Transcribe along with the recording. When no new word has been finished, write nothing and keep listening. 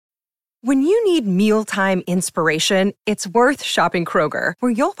When you need mealtime inspiration, it's worth shopping Kroger,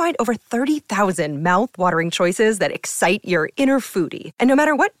 where you'll find over 30,000 mouth-watering choices that excite your inner foodie. And no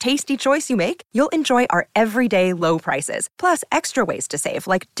matter what tasty choice you make, you'll enjoy our everyday low prices, plus extra ways to save,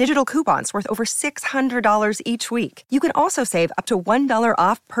 like digital coupons worth over $600 each week. You can also save up to $1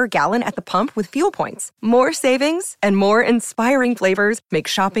 off per gallon at the pump with fuel points. More savings and more inspiring flavors make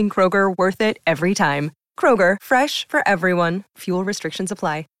shopping Kroger worth it every time. Kroger, fresh for everyone. Fuel restrictions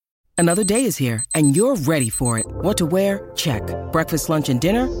apply. Another day is here, and you're ready for it. What to wear? Check. Breakfast, lunch, and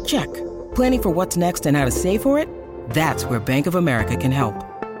dinner? Check. Planning for what's next and how to save for it? That's where Bank of America can help.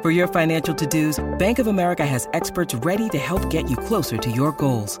 For your financial to-dos, Bank of America has experts ready to help get you closer to your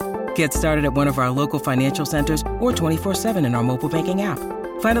goals. Get started at one of our local financial centers or 24/7 in our mobile banking app.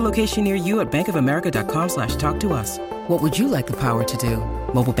 Find a location near you at bankofamerica.com/talktous. What would you like the power to do?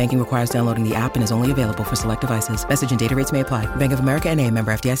 Mobile banking requires downloading the app and is only available for select devices. Message and data rates may apply. Bank of America N.A.,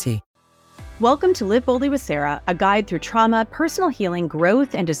 member FDIC. Welcome to Live Boldly with Sarah, a guide through trauma, personal healing,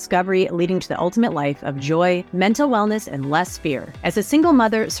 growth, and discovery leading to the ultimate life of joy, mental wellness, and less fear. As a single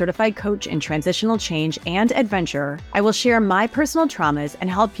mother, certified coach in transitional change, and adventurer, I will share my personal traumas and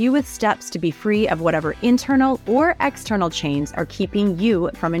help you with steps to be free of whatever internal or external chains are keeping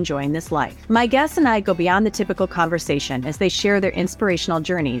you from enjoying this life. My guests and I go beyond the typical conversation as they share their inspirational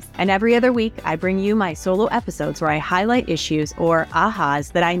journeys. And every other week, I bring you my solo episodes where I highlight issues or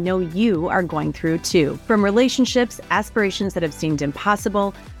ahas that I know you are going through too. From relationships, aspirations that have seemed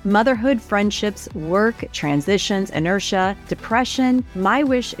impossible, motherhood, friendships, work, transitions, inertia, depression, my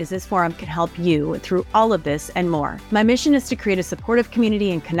wish is this forum can help you through all of this and more. My mission is to create a supportive community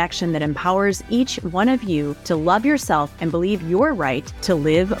and connection that empowers each one of you to love yourself and believe you're right to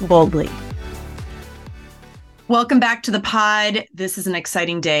live boldly. Welcome back to the pod. This is an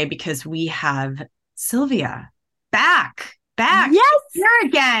exciting day because we have Sylvia back. Yes, here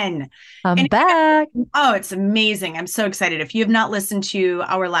again. I'm back. Oh, it's amazing. I'm so excited. If you have not listened to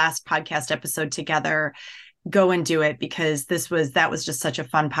our last podcast episode together, go and do it because that was just such a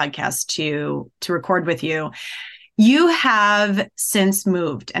fun podcast to record with you. You have since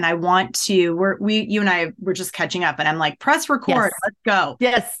moved, and I want to. You and I were just catching up, and I'm like, press record. Yes. Let's go.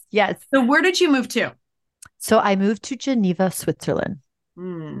 Yes. So, where did you move to? So I moved to Geneva, Switzerland.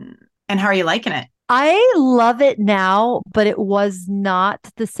 And how are you liking it? I love it now, but it was not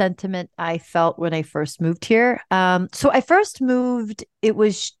the sentiment I felt when I first moved here. So I first moved, it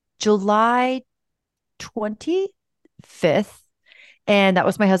was July 25th, and that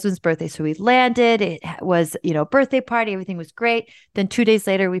was my husband's birthday. So we landed, it was, birthday party, everything was great. Then 2 days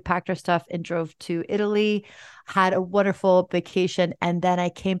later, we packed our stuff and drove to Italy, had a wonderful vacation. And then I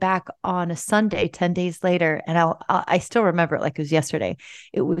came back on a Sunday, 10 days later. And I still remember it like it was yesterday.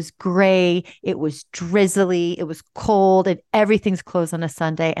 It was gray. It was drizzly. It was cold and everything's closed on a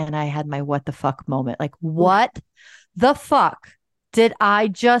Sunday. And I had my what the fuck moment. Like, what the fuck did I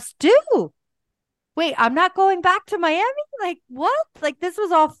just do? Wait, I'm not going back to Miami? Like, what? Like, this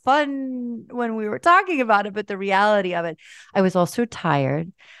was all fun when we were talking about it, but the reality of it, I was also tired.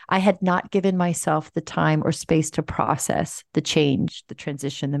 I had not given myself the time or space to process the change, the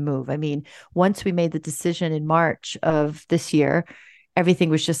transition, the move. I mean, once we made the decision in March of this year, everything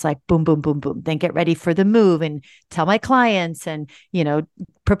was just like boom, boom, boom, boom. Then get ready for the move and tell my clients and,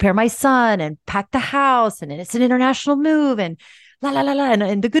 prepare my son and pack the house. And it's an international move and la, la, la, la,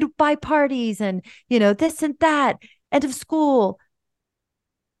 and the goodbye parties and, this and that, end of school.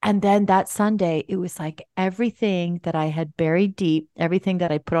 And then that Sunday, it was like everything that I had buried deep, everything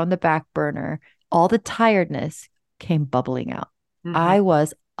that I put on the back burner, all the tiredness came bubbling out. Mm-hmm. I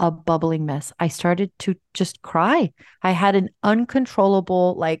was a bubbling mess. I started to just cry. I had an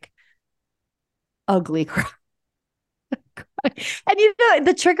uncontrollable, ugly cry. And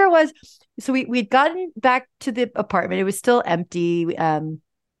the trigger was, so we'd gotten back to the apartment. It was still empty. We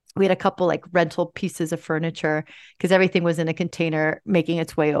had a couple rental pieces of furniture because everything was in a container making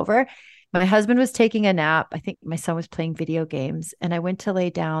its way over. My husband was taking a nap. I think my son was playing video games, and I went to lay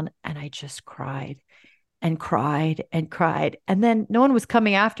down and I just cried and cried and cried. And then no one was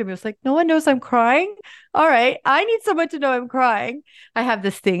coming after me. I was like, no one knows I'm crying. All right. I need someone to know I'm crying. I have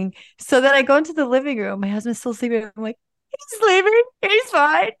this thing. So then I go into the living room. My husband's still sleeping. I'm like, he's sleeping. He's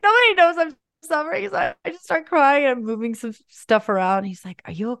fine. Nobody knows I'm suffering. So I just start crying and I'm moving some stuff around. He's like,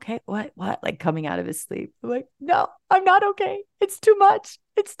 are you okay? What? Like coming out of his sleep. I'm like, no, I'm not okay. It's too much.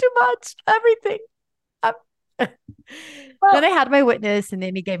 It's too much. Everything. Then I had my witness and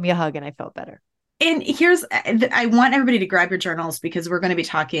then he gave me a hug and I felt better. And I want everybody to grab your journals because we're going to be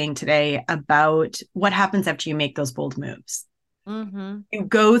talking today about what happens after you make those bold moves. Mm-hmm. You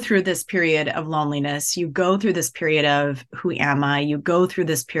go through this period of loneliness. You go through this period of who am I? You go through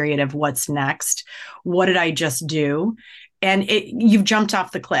this period of what's next? What did I just do? And you've jumped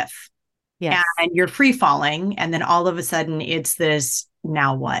off the cliff Yes. and you're free falling. And then all of a sudden it's this,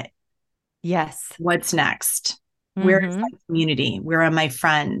 now what? Yes. What's next? Where is my community? Where are my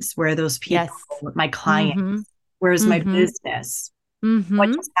friends? Where are those people? Yes. My clients? Mm-hmm. Where's my Mm-hmm. business? What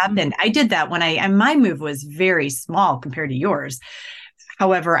Mm-hmm. just happened? I did that and my move was very small compared to yours.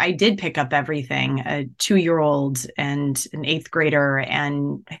 However, I did pick up everything, a 2-year-old and an 8th grader.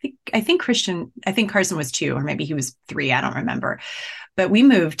 And I think Carson was 2, or maybe he was 3. I don't remember, but we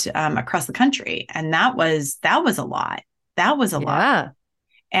moved across the country, and that was a lot. That was a lot. Yeah.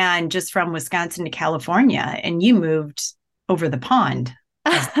 And just from Wisconsin to California, and you moved over the pond.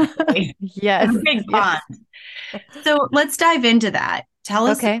 Yes. A big pond. So let's dive into that. Tell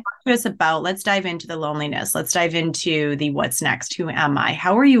us, Okay. talk to us about, let's dive into the loneliness. Let's dive into the what's next. Who am I?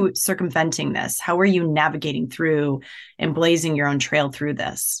 How are you circumventing this? How are you navigating through and blazing your own trail through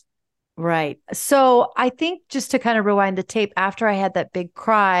this? Right. So I think, just to kind of rewind the tape, after I had that big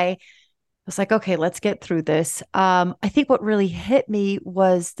cry, I was like, okay, let's get through this. I think what really hit me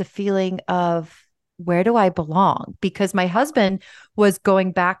was the feeling of, where do I belong? Because my husband was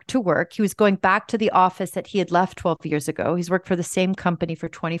going back to work. He was going back to the office that he had left 12 years ago. He's worked for the same company for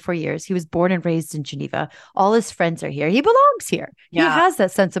 24 years. He was born and raised in Geneva. All his friends are here. He belongs here. Yeah. He has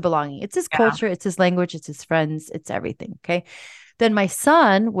that sense of belonging. It's his Yeah. culture, it's his language, it's his friends, it's everything. Okay. Then my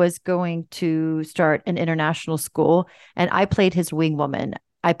son was going to start an international school, and I played his wing woman.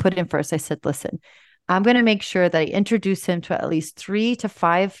 I put him first. I said, listen, I'm going to make sure that I introduce him to at least 3 to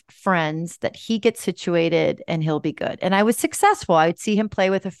 5 friends, that he gets situated and he'll be good. And I was successful. I would see him play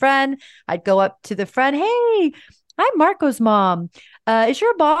with a friend. I'd go up to the friend. Hey, I'm Marco's mom. Is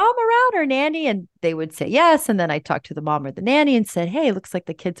your mom around, or nanny? And they would say yes. And then I talked to the mom or the nanny and said, hey, looks like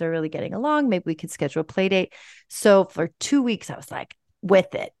the kids are really getting along. Maybe we could schedule a play date. So for 2 weeks, I was like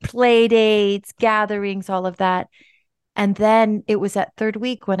with it, play dates, gatherings, all of that. And then it was that 3rd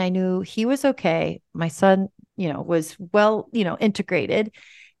week when I knew he was okay. My son, was well, integrated,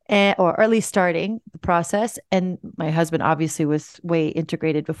 or at least starting the process. And my husband obviously was way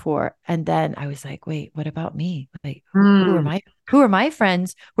integrated before. And then I was like, wait, what about me? Like, who are my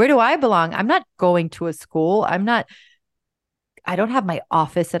friends? Where do I belong? I'm not going to a school. I don't have my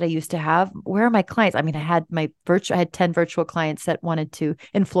office that I used to have. Where are my clients? I mean, I had 10 virtual clients that wanted to,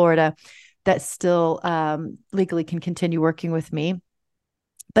 in Florida, that still legally can continue working with me.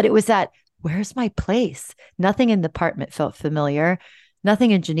 But it was that, where's my place? Nothing in the apartment felt familiar. Nothing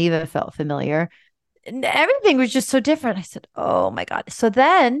in Geneva felt familiar. And everything was just so different. I said, oh my God. So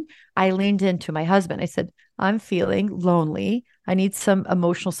then I leaned into my husband. I said, I'm feeling lonely. I need some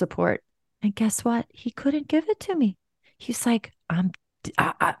emotional support. And guess what? He couldn't give it to me. He's like, I'm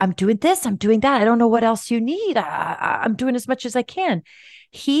doing this. I'm doing that. I don't know what else you need. I'm doing as much as I can.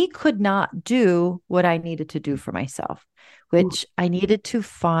 He could not do what I needed to do for myself, which I needed to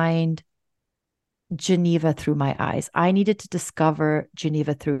find Geneva through my eyes. I needed to discover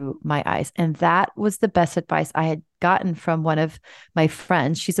Geneva through my eyes. And that was the best advice I had gotten from one of my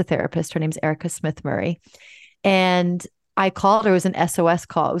friends. She's a therapist. Her name's Erica Smith Murray. And I called her. It was an SOS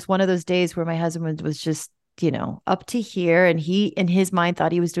call. It was one of those days where my husband was just, up to here. And he, in his mind,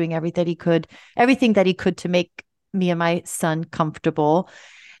 thought he was doing everything that he could to make me and my son comfortable.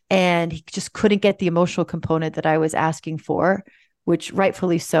 And he just couldn't get the emotional component that I was asking for, which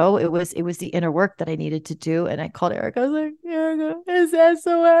rightfully so. It was the inner work that I needed to do. And I called Erica. I was like, Erica, it's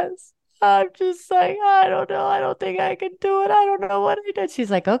SOS. I'm just like, I don't know. I don't think I can do it. I don't know what I did. She's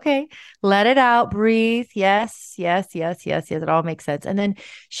like, okay, let it out, breathe. Yes, yes, yes, yes, yes. It all makes sense. And then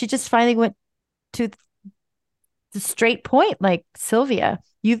she just finally went to the straight point, like, Sylvia,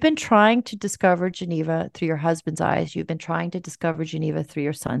 you've been trying to discover Geneva through your husband's eyes. You've been trying to discover Geneva through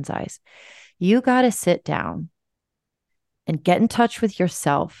your son's eyes. You got to sit down and get in touch with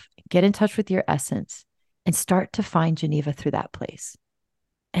yourself, get in touch with your essence, and start to find Geneva through that place.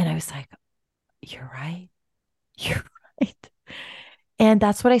 And I was like, you're right. You're right. And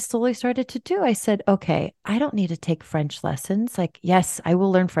that's what I slowly started to do. I said, okay, I don't need to take French lessons. Like, yes, I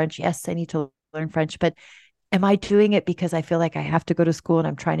will learn French. Yes, I need to learn French, but am I doing it because I feel like I have to go to school and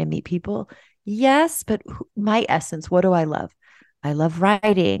I'm trying to meet people? Yes, but my essence, what do I love? I love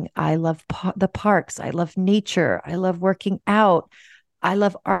writing. I love the parks. I love nature. I love working out. I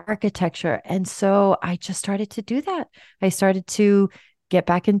love architecture. And so I just started to do that. I started to get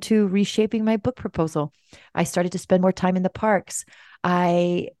back into reshaping my book proposal. I started to spend more time in the parks.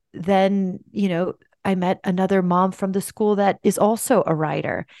 I then, I met another mom from the school that is also a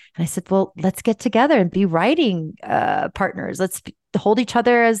writer. And I said, well, let's get together and be writing partners. Hold each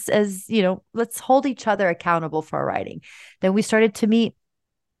other let's hold each other accountable for our writing. Then we started to meet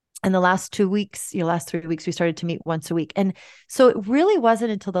in the last 2 weeks, last 3 weeks, we started to meet once a week. And so it really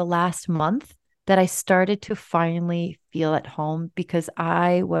wasn't until the last month that I started to finally feel at home, because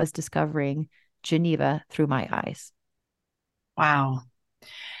I was discovering Geneva through my eyes. Wow.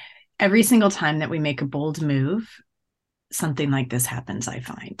 Every single time that we make a bold move, something like this happens,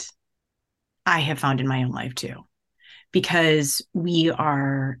 I have found in my own life too, because we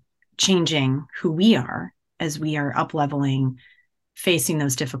are changing who we are as we are up leveling, facing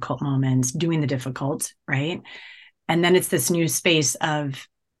those difficult moments, doing the difficult, right? And then it's this new space of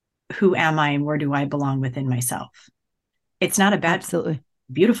who am I and where do I belong within myself? It's not a bad, Absolutely.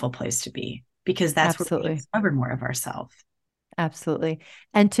 beautiful place to be, because that's where we Absolutely. discover more of ourselves. Absolutely.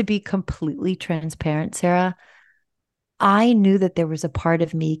 And to be completely transparent, Sarah, I knew that there was a part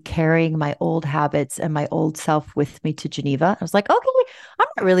of me carrying my old habits and my old self with me to Geneva. I was like, okay, I'm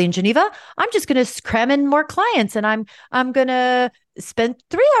not really in Geneva. I'm just going to cram in more clients, and I'm going to spend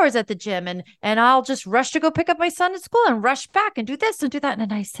 3 hours at the gym, and I'll just rush to go pick up my son at school and rush back and do this and do that.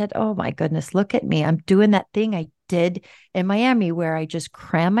 And I said, oh my goodness, look at me. I'm doing that thing I did in Miami where I just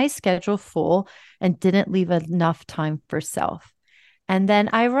crammed my schedule full and didn't leave enough time for self. And then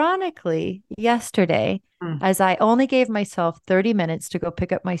ironically, yesterday, as I only gave myself 30 minutes to go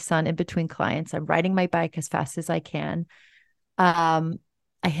pick up my son in between clients, I'm riding my bike as fast as I can. I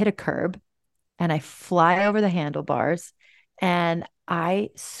hit a curb and I fly over the handlebars, and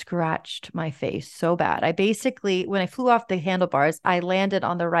I scratched my face so bad. I basically, when I flew off the handlebars, I landed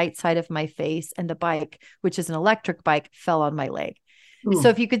on the right side of my face, and the bike, which is an electric bike, fell on my leg. Ooh. So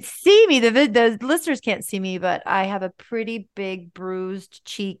if you could see me, the listeners can't see me, but I have a pretty big bruised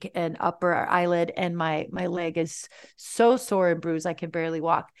cheek and upper eyelid, and my leg is so sore and bruised I can barely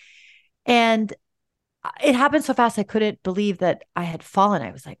walk. And it happened so fast I couldn't believe that I had fallen. I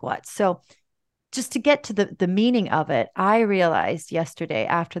was like, what? So just to get to the meaning of it, I realized yesterday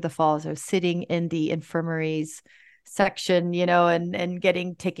after the fall, as I was sitting in the infirmaries section, and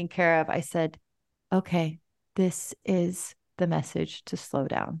getting taken care of, I said, okay, this is the message to slow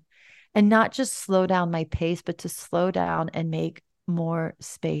down, and not just slow down my pace, but to slow down and make more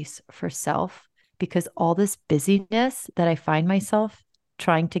space for self, because all this busyness that I find myself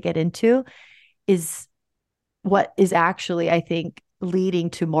trying to get into is what is actually, I think, leading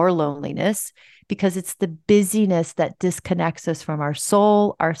to more loneliness, because it's the busyness that disconnects us from our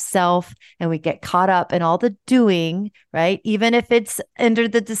soul, our self, and we get caught up in all the doing, right? Even if it's under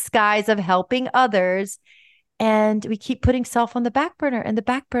the disguise of helping others. And we keep putting self on the back burner and the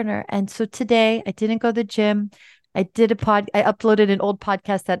back burner. And so today I didn't go to the gym. I uploaded an old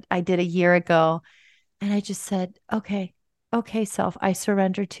podcast that I did a year ago. And I just said, okay, self, I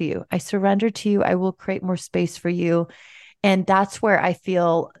surrender to you. I surrender to you. I will create more space for you. And that's where I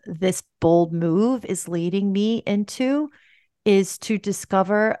feel this bold move is leading me into, is to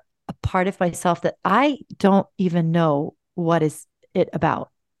discover a part of myself that I don't even know what is it about.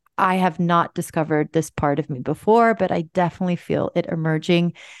 I have not discovered this part of me before, but I definitely feel it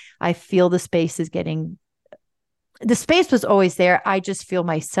emerging. I feel the space was always there. I just feel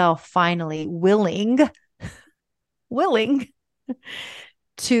myself finally willing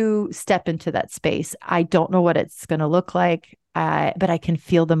to step into that space. I don't know what it's going to look like, but I can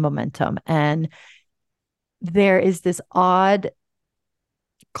feel the momentum. And there is this odd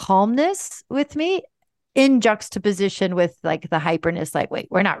calmness with me in juxtaposition with like the hyperness, like, wait,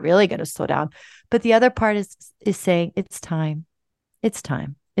 we're not really going to slow down. But the other part is saying it's time. It's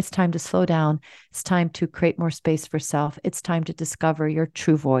time. It's time to slow down. It's time to create more space for self. It's time to discover your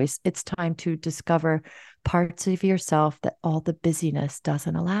true voice. It's time to discover parts of yourself that all the busyness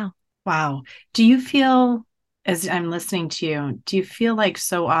doesn't allow. Wow. Do you feel, as I'm listening to you, do you feel like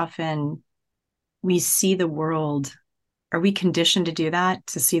so often we see the world, are we conditioned to do that,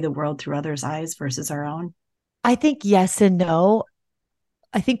 to see the world through others' eyes versus our own? I think yes and no.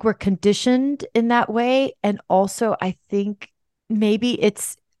 I think we're conditioned in that way. And also, I think maybe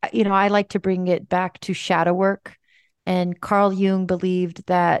it's, I like to bring it back to shadow work. And Carl Jung believed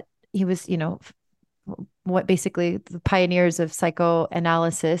that he was, what basically the pioneers of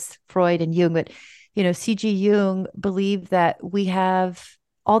psychoanalysis, Freud and Jung, but, C.G. Jung believed that we have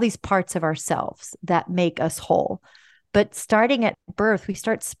all these parts of ourselves that make us whole. But starting at birth, we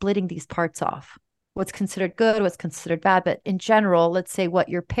start splitting these parts off. What's considered good, what's considered bad. But in general, let's say what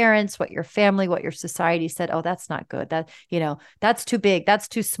your parents, what your family, what your society said, oh, that's not good. That's too big. That's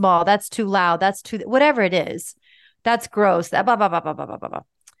too small. That's too loud. That's too, whatever it is, that's gross. That blah, blah, blah, blah, blah, blah, blah.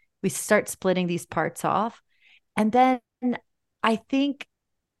 we start splitting these parts off. And then I think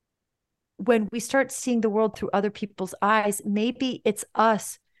when we start seeing the world through other people's eyes, maybe it's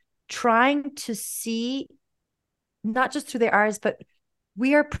us trying to see not just through their eyes, but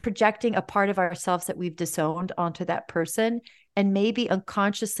we are projecting a part of ourselves that we've disowned onto that person. And maybe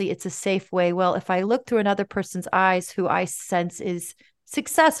unconsciously, it's a safe way. Well, if I look through another person's eyes who I sense is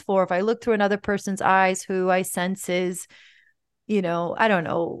successful, or if I look through another person's eyes who I sense is, I don't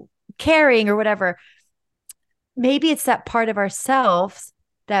know, caring or whatever, maybe it's that part of ourselves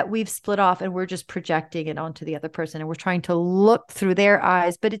that we've split off and we're just projecting it onto the other person and we're trying to look through their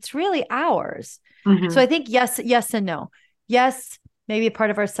eyes, but it's really ours. Mm-hmm. So I think yes and no. Yes, maybe a part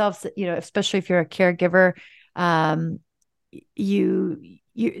of ourselves that, especially if you're a caregiver, you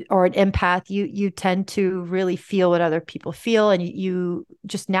or an empath, you tend to really feel what other people feel, and you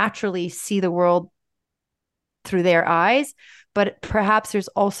just naturally see the world through their eyes. But perhaps there's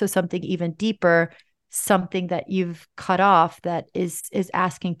also something even deeper, something that you've cut off that is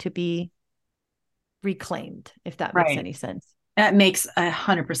asking to be reclaimed, if that makes any sense. That makes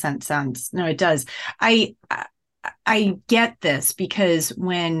 100% sense. No, it does. I get this because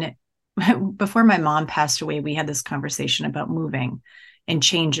before my mom passed away, we had this conversation about moving and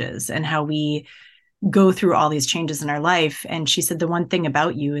changes and how we go through all these changes in our life. And she said, the one thing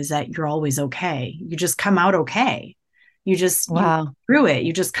about you is that you're always okay. You just come out okay. You just, you through it,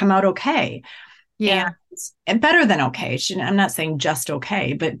 you just come out okay. Yeah. And better than okay. I'm not saying just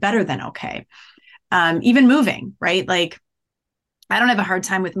okay, but better than okay. Even moving, right? Like, I don't have a hard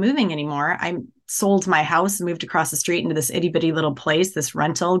time with moving anymore. I sold my house and moved across the street into this itty bitty little place, this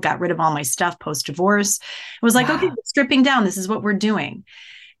rental, got rid of all my stuff post-divorce. It was like, okay, stripping down. This is what we're doing.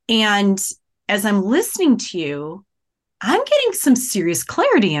 And as I'm listening to you, I'm getting some serious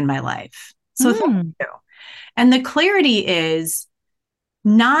clarity in my life. So thank you. And the clarity is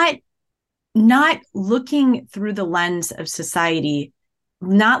not looking through the lens of society,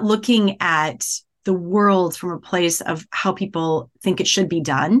 not looking at the world from a place of how people think it should be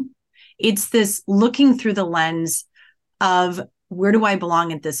done. It's this looking through the lens of where do I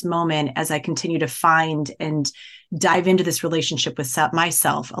belong at this moment as I continue to find and dive into this relationship with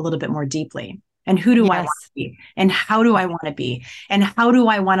myself a little bit more deeply. And who do I want to be? And how do I want to be? And how do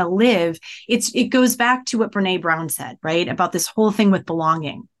I want to live? It goes back to what Brene Brown said, right? About this whole thing with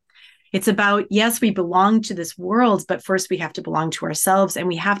belonging. It's about, yes, we belong to this world, but first we have to belong to ourselves, and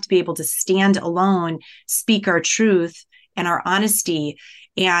we have to be able to stand alone, speak our truth and our honesty,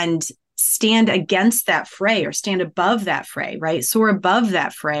 and stand against that fray or stand above that fray, right? Soar above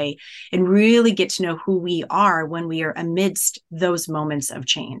that fray and really get to know who we are when we are amidst those moments of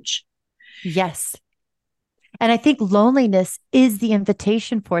change. Yes. And I think loneliness is the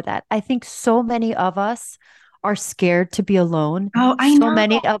invitation for that. I think so many of us are scared to be alone. Oh, I know. So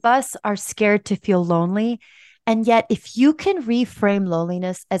many of us are scared to feel lonely. And yet, if you can reframe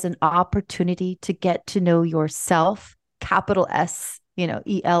loneliness as an opportunity to get to know yourself, capital S,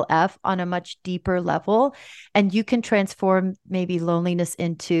 ELF, on a much deeper level, and you can transform maybe loneliness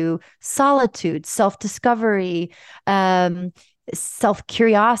into solitude, self-discovery,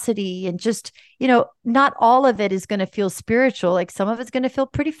 self-curiosity, and just, not all of it is going to feel spiritual. Like some of it's going to feel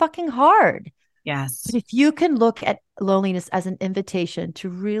pretty fucking hard. Yes. But if you can look at loneliness as an invitation to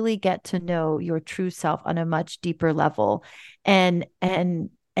really get to know your true self on a much deeper level and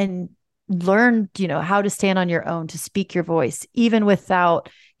learn, how to stand on your own, to speak your voice, even without,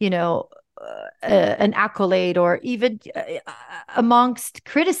 an accolade or even amongst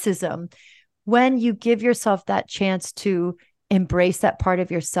criticism, when you give yourself that chance to embrace that part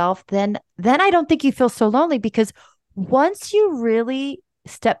of yourself, then I don't think you feel so lonely, because once you really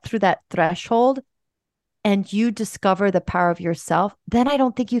step through that threshold and you discover the power of yourself, then I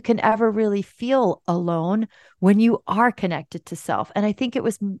don't think you can ever really feel alone when you are connected to self. And I think it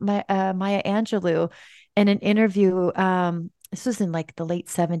was Maya Angelou in an interview. This was in like the late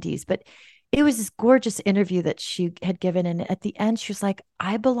 70s, but it was this gorgeous interview that she had given. And at the end, she was like,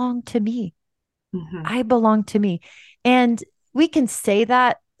 I belong to me. Mm-hmm. I belong to me. And we can say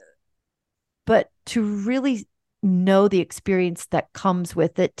that, but to really know the experience that comes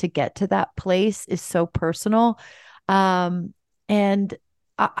with it to get to that place is so personal. And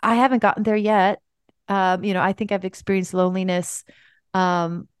I haven't gotten there yet. I think I've experienced loneliness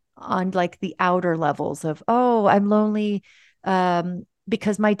on like the outer levels of, oh, I'm lonely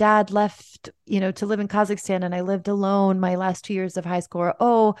because my dad left, to live in Kazakhstan and I lived alone my last 2 years of high school. Or,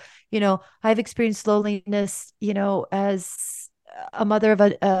 oh, I've experienced loneliness, as a mother of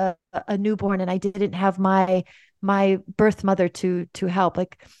a newborn, and I didn't have my birth mother to help.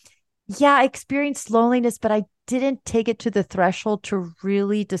 Like, yeah, I experienced loneliness, but I didn't take it to the threshold to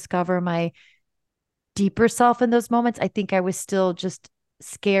really discover my deeper self in those moments. I think I was still just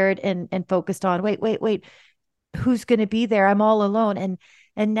scared and focused on wait, who's going to be there? I'm all alone.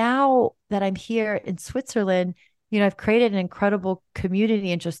 And now that I'm here in Switzerland, I've created an incredible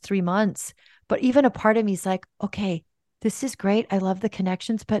community in just 3 months. But even a part of me is like, okay, this is great. I love the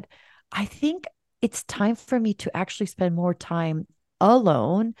connections, but I think it's time for me to actually spend more time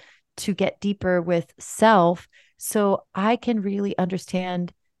alone to get deeper with self so I can really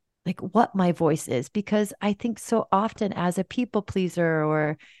understand like what my voice is, because I think so often as a people pleaser,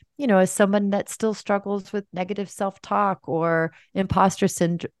 or as someone that still struggles with negative self-talk or imposter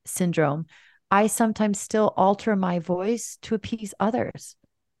syndrome, I sometimes still alter my voice to appease others.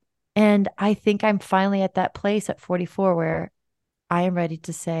 And I think I'm finally at that place at 44 where I am ready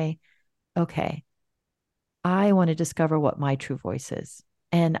to say, okay, I want to discover what my true voice is.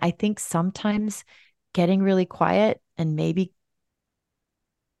 And I think sometimes getting really quiet and maybe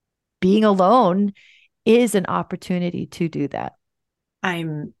being alone is an opportunity to do that.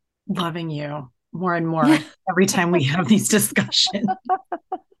 I'm loving you more and more every time we have these discussions.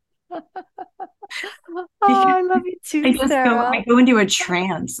 Oh, I love you too, Sarah. I go into a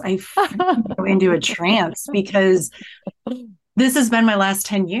trance. I go into a trance because this has been my last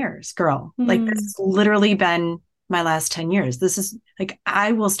 10 years, girl. Like this has literally been my last 10 years. This is like,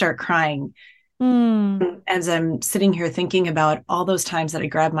 I will start crying as I'm sitting here thinking about all those times that I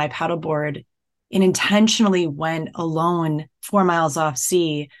grabbed my paddleboard and intentionally went alone 4 miles off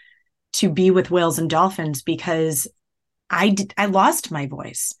sea to be with whales and dolphins because I lost my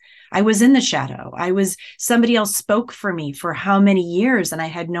voice. I was in the shadow. Somebody else spoke for me for how many years and I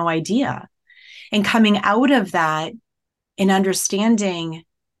had no idea. And coming out of that and understanding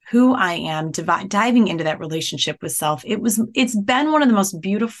who I am, diving into that relationship with self, it's been one of the most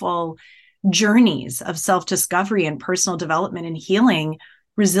beautiful journeys of self-discovery and personal development and healing,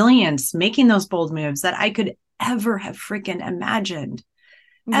 resilience, making those bold moves that I could ever have freaking imagined,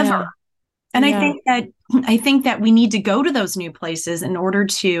 ever. Yeah. And I think that we need to go to those new places in order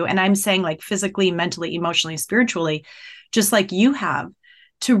to, and I'm saying like physically, mentally, emotionally, spiritually, just like you have,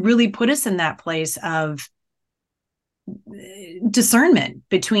 to really put us in that place of discernment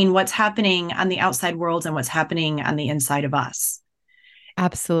between what's happening on the outside world and what's happening on the inside of us.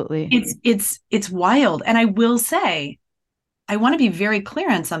 Absolutely. It's wild. And I will say, I want to be very clear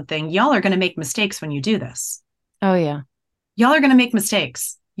on something. Y'all are going to make mistakes when you do this. Oh yeah. Y'all are going to make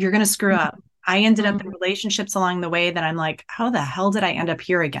mistakes. You're going to screw up. I ended up in relationships along the way that I'm like, how the hell did I end up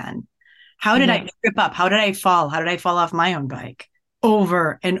here again? How did I trip up? How did I fall? How did I fall off my own bike?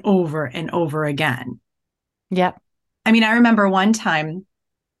 Over and over and over again. Yep. I mean, I remember one time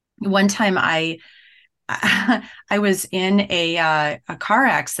I was in a car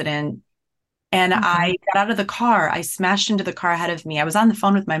accident and I got out of the car. I smashed into the car ahead of me. I was on the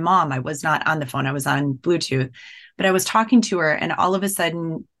phone with my mom. I was not on the phone. I was on Bluetooth, but I was talking to her and all of a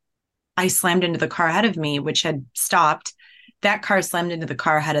sudden I slammed into the car ahead of me, which had stopped. That car slammed into the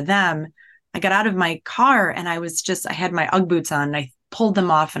car ahead of them. I got out of my car and I had my Ugg boots on and I pulled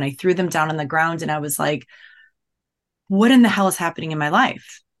them off and I threw them down on the ground. And I was like, what in the hell is happening in my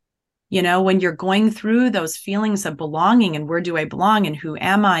life? When you're going through those feelings of belonging and where do I belong and who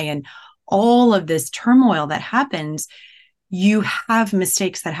am I and all of this turmoil that happens, you have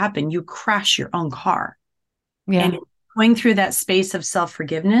mistakes that happen. You crash your own car. Yeah. And going through that space of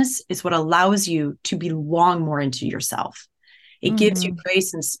self-forgiveness is what allows you to belong more into yourself. It gives you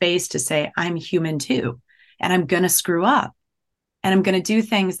grace and space to say, I'm human too, and I'm going to screw up and I'm going to do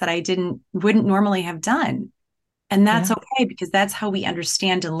things that I wouldn't normally have done. And that's okay, because that's how we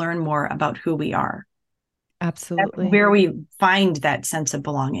understand and learn more about who we are. Absolutely. That's where we find that sense of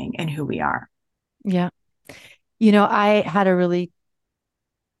belonging and who we are. Yeah. I had a really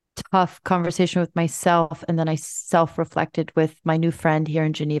tough conversation with myself, and then I self-reflected with my new friend here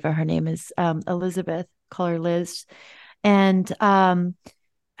in Geneva. Her name is Elizabeth. Call her Liz. And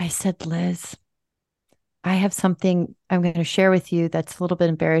I said, Liz, I have something I'm going to share with you that's a little bit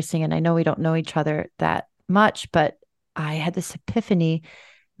embarrassing. And I know we don't know each other that much, but I had this epiphany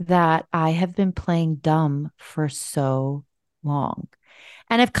that I have been playing dumb for so long.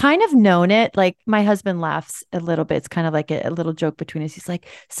 And I've kind of known it. Like my husband laughs a little bit. It's kind of like a little joke between us. He's like,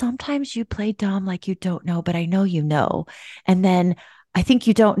 sometimes you play dumb like you don't know, but I know you know. And then I think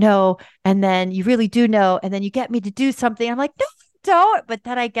you don't know. And then you really do know. And then you get me to do something. I'm like, no, don't. But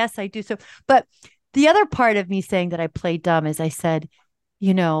then I guess I do. So, but the other part of me saying that I play dumb is I said,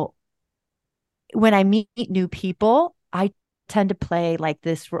 when I meet new people, I tend to play like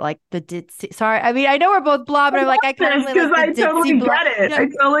this, like the ditzy. Sorry, I mean, I know we're both blonde, but I'm like, I kind of play like the ditzy blonde. I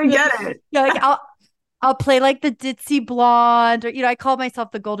totally get it. Yeah, like I'll play like the ditzy blonde, or I call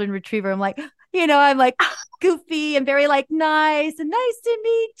myself the golden retriever. I'm like, I'm like goofy and very like nice to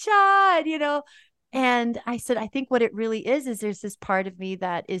meet you, And I said, I think what it really is there's this part of me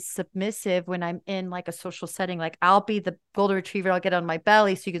that is submissive when I'm in like a social setting. Like I'll be the golden retriever. I'll get on my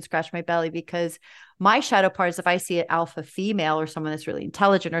belly so you can scratch my belly, because my shadow part is if I see an alpha female or someone that's really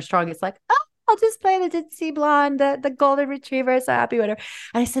intelligent or strong, it's like, oh, I'll just play the ditzy blonde, the golden retriever, so happy, whatever.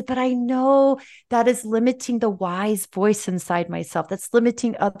 And I said, but I know that is limiting the wise voice inside myself. That's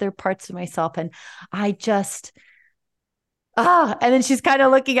limiting other parts of myself. And I just... and then she's kind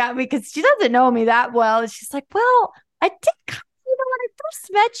of looking at me because she doesn't know me that well. And she's like, well, I did, when I first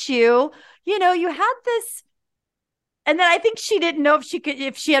met you, you had this. And then I think she didn't know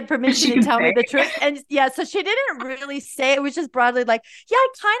if she had permission to tell me the truth. And yeah, so she didn't really say, it was just broadly like, yeah, I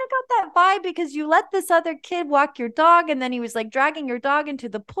kind of got that vibe because you let this other kid walk your dog. And then he was like dragging your dog into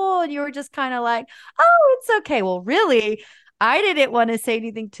the pool. And you were just kind of like, oh, it's okay. Well, really, I didn't want to say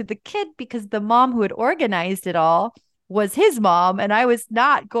anything to the kid because the mom who had organized it all was his mom. And I was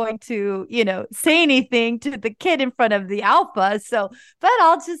not going to, say anything to the kid in front of the alpha. So, but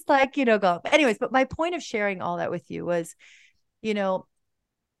I'll just like, go. Anyways, but my point of sharing all that with you was,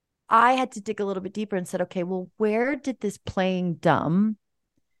 I had to dig a little bit deeper and said, okay, well, where did this playing dumb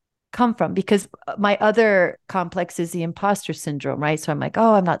come from? Because my other complex is the imposter syndrome, right? So I'm like,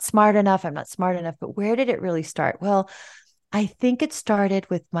 oh, I'm not smart enough. But where did it really start? Well, I think it started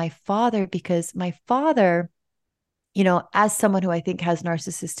with my father, because my father, as someone who I think has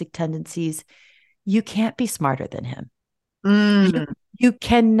narcissistic tendencies, you can't be smarter than him. You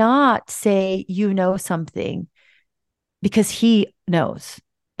cannot say something, because he knows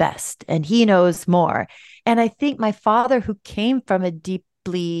best and he knows more. And I think my father, who came from a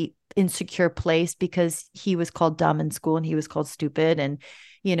deeply insecure place because he was called dumb in school and he was called stupid. And,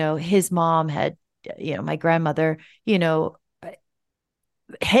 his mom had, my grandmother,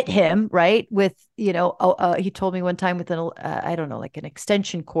 hit him right with he told me one time with an I don't know, like an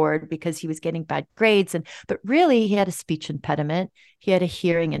extension cord, because he was getting bad grades. But really he had a speech impediment, he had a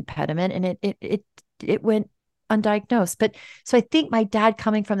hearing impediment, and it went undiagnosed. But so I think my dad,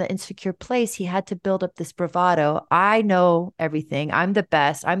 coming from the insecure place, he had to build up this bravado. I know everything, I'm the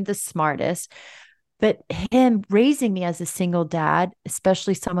best, I'm the smartest. But him raising me as a single dad,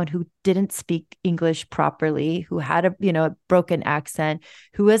 especially someone who didn't speak English properly, who had a broken accent,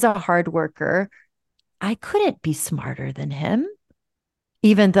 who is a hard worker, I couldn't be smarter than him.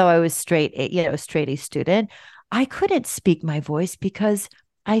 Even though I was straight A student, I couldn't speak my voice, because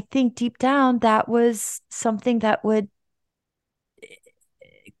I think deep down that was something that would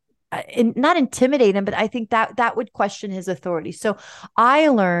not intimidate him, but I think that would question his authority. So I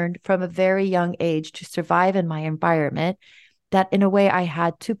learned from a very young age to survive in my environment, that in a way I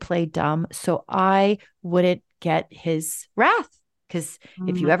had to play dumb so I wouldn't get his wrath. Because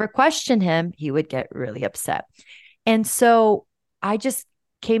if you ever question him, he would get really upset. And so I just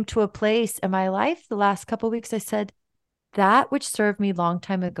came to a place in my life the last couple of weeks. I said, that which served me long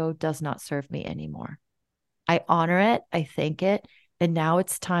time ago does not serve me anymore. I honor it. I thank it. And now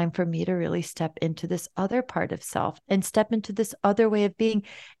it's time for me to really step into this other part of self and step into this other way of being,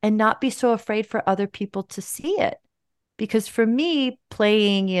 and not be so afraid for other people to see it. Because for me,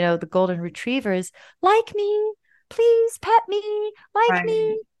 playing, the golden retrievers, like me, please pet me, like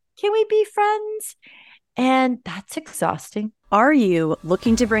me, can we be friends? And that's exhausting. Are you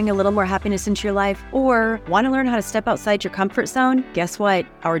looking to bring a little more happiness into your life, or want to learn how to step outside your comfort zone? Guess what?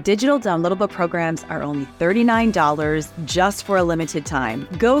 Our digital downloadable programs are only $39 just for a limited time.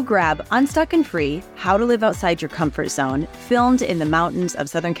 Go grab Unstuck and Free, How to Live Outside Your Comfort Zone, filmed in the mountains of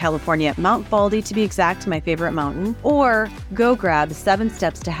Southern California, Mount Baldy to be exact, my favorite mountain, or go grab 7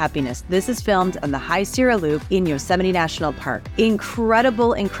 Steps to Happiness. This is filmed on the High Sierra Loop in Yosemite National Park.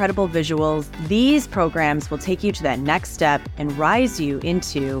 Incredible visuals. These programs will take you to that next step and rise you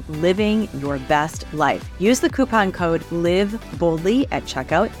into living your best life. Use the coupon code LIVEBOLDLY at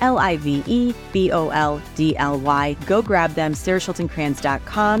checkout, LIVEBOLDLY. Go grab them,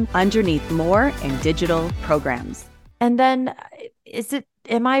 sarahschultenkranz.com, underneath more and digital programs. And then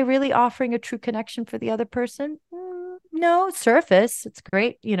am I really offering a true connection for the other person? No, surface. It's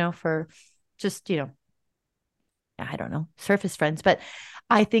great, for just, I don't know, surface friends. But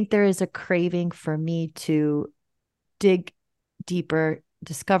I think there is a craving for me to dig deeper,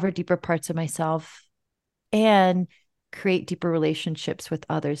 discover deeper parts of myself, and create deeper relationships with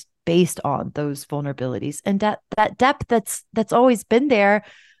others based on those vulnerabilities. And that depth that's always been there,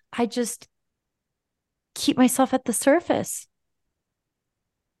 I just keep myself at the surface.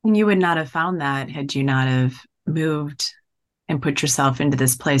 And you would not have found that had you not have moved and put yourself into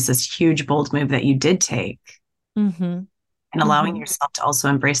this place, this huge, bold move that you did take, Mm-hmm. and allowing Mm-hmm. yourself to also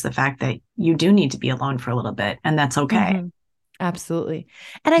embrace the fact that you do need to be alone for a little bit, and that's okay. Mm-hmm. Absolutely.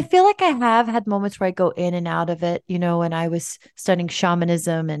 And I feel like I have had moments where I go in and out of it, when I was studying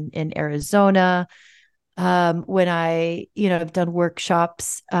shamanism in Arizona, when I, have done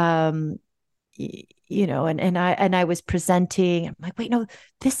workshops, and I was presenting. I'm like, wait, no,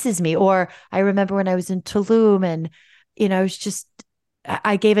 this is me. Or I remember when I was in Tulum and, I was just,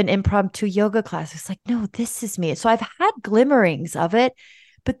 I gave an impromptu yoga class. It's like, no, this is me. So I've had glimmerings of it,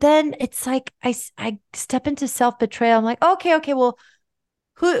 but then it's like, I step into self-betrayal. I'm like, okay, well,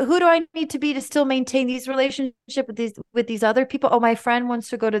 who do I need to be to still maintain these relationship with these other people? Oh, my friend wants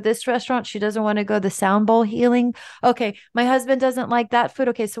to go to this restaurant. She doesn't want to go to the sound bowl healing. Okay, my husband doesn't like that food.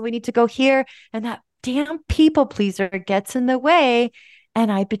 Okay, so we need to go here. And that damn people pleaser gets in the way,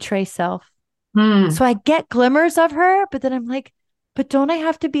 and I betray self. Hmm. So I get glimmers of her, but then I'm like, but don't I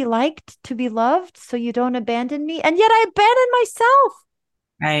have to be liked to be loved? So you don't abandon me. And yet I abandon myself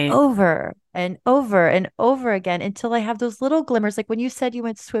Right. over and over and over again until I have those little glimmers. Like when you said you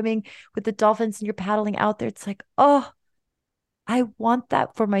went swimming with the dolphins and you're paddling out there, it's like, oh, I want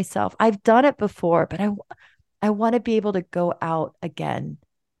that for myself. I've done it before, but I want to be able to go out again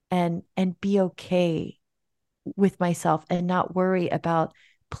and be okay with myself and not worry about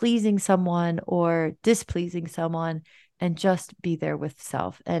pleasing someone or displeasing someone and just be there with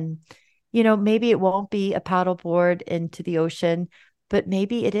self. And, maybe it won't be a paddleboard into the ocean, but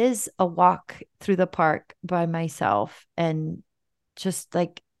maybe it is a walk through the park by myself and just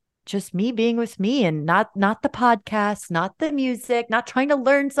me being with me and not the podcast, not the music, not trying to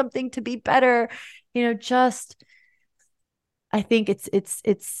learn something to be better, just I think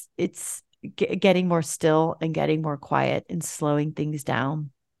it's getting more still and getting more quiet and slowing things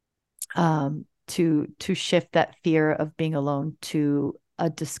down, to shift that fear of being alone to a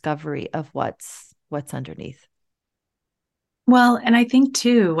discovery of what's underneath. Well, and I think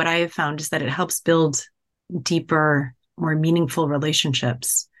too, what I have found is that it helps build deeper, more meaningful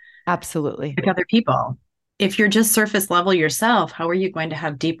relationships Absolutely. with other people. If you're just surface level yourself, how are you going to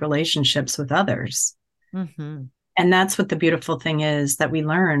have deep relationships with others? Mm-hmm. And that's what the beautiful thing is that we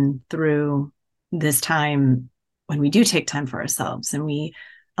learn through this time when we do take time for ourselves and we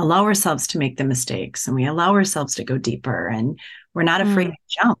allow ourselves to make the mistakes and we allow ourselves to go deeper and we're not afraid Mm.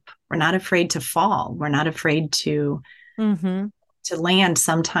 to jump. We're not afraid to fall. We're not afraid Mm-hmm. to land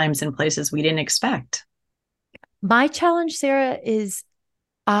sometimes in places we didn't expect. My challenge, Sarah, is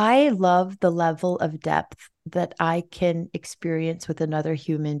I love the level of depth that I can experience with another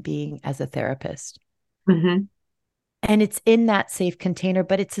human being as a therapist. Mm-hmm. And it's in that safe container,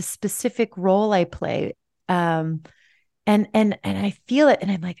 but it's a specific role I play. And I feel it.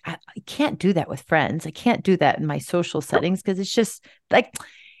 And I'm like, I can't do that with friends. I can't do that in my social settings because it's just like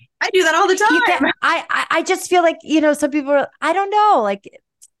I do that all the time. I just feel like, some people are, I don't know, like,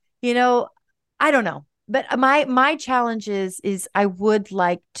 I don't know. But my challenge is I would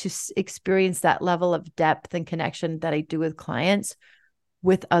like to experience that level of depth and connection that I do with clients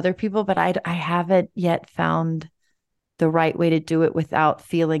with other people, but I haven't yet found the right way to do it without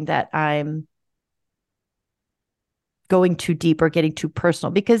feeling that I'm going too deep or getting too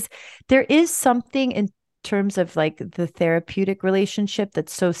personal, because there is something in terms of like the therapeutic relationship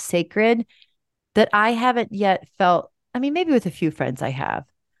that's so sacred that I haven't yet felt. I mean, maybe with a few friends I have,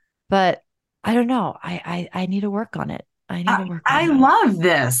 but I don't know. I need to work on it. I need to work on I it. love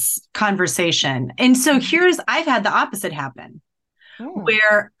this conversation. And so I've had the opposite happen Mm.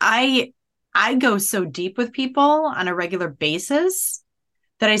 where I go so deep with people on a regular basis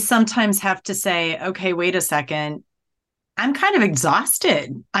that I sometimes have to say, okay, wait a second. I'm kind of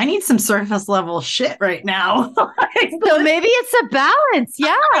exhausted. I need some surface level shit right now. So maybe it's a balance.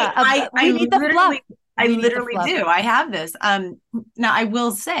 Yeah. We need the fluff. I We need the literally fluff. do. I have this. Now I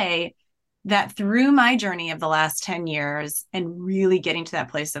will say that through my journey of the last 10 years and really getting to that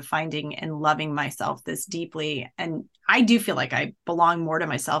place of finding and loving myself this deeply, and I do feel like I belong more to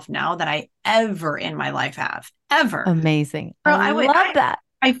myself now than I ever in my life have. Ever. Amazing. Girl, I love that.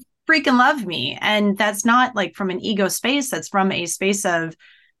 I freaking love me. And that's not like from an ego space, that's from a space of,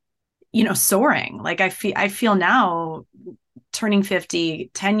 soaring. Like I feel now turning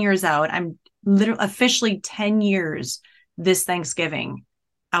 50, 10 years out. I'm literally officially 10 years this Thanksgiving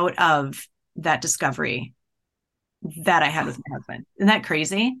out of that discovery that I had with my husband. Isn't that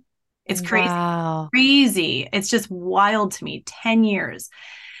crazy? It's crazy. Wow. Crazy. It's just wild to me. 10 years.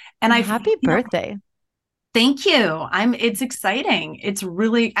 And Happy birthday. Thank you. It's exciting.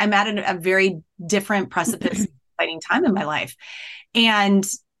 I'm at a very different precipice, exciting time in my life. And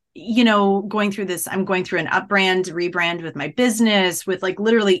going through this, I'm going through an rebrand with my business, with like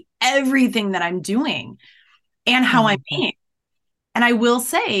literally everything that I'm doing and how I'm being. And I will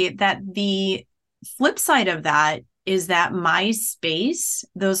say that the flip side of that is that my space,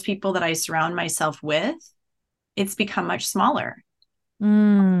 those people that I surround myself with, it's become much smaller.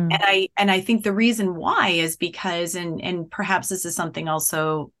 And I think the reason why is because, and perhaps this is something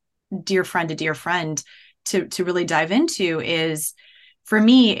also dear friend to dear friend to really dive into, is for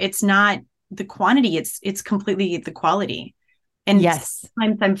me, it's not the quantity, it's completely the quality. And yes,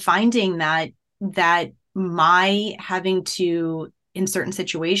 sometimes I'm finding that my having to, in certain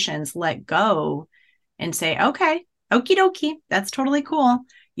situations, let go and say, okay, okie dokie, that's totally cool.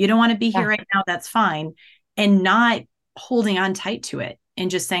 You don't want to be here right now, that's fine. And not holding on tight to it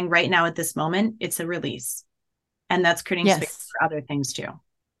and just saying right now at this moment, it's a release. And that's creating space for other things too.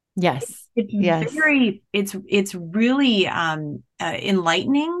 Yes. It's very, it's really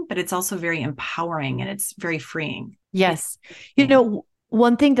enlightening, but it's also very empowering and it's very freeing. Yes.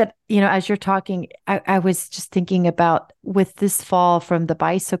 One thing that, as you're talking, I was just thinking about with this fall from the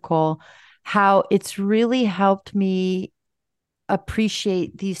bicycle, how it's really helped me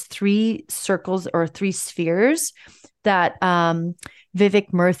appreciate these 3 circles or 3 spheres that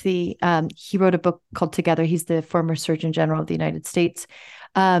Vivek Murthy, he wrote a book called Together. He's the former Surgeon General of the United States.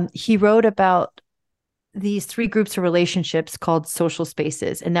 He wrote about these 3 groups of relationships called social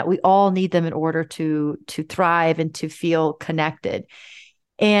spaces, and that we all need them in order to thrive and to feel connected.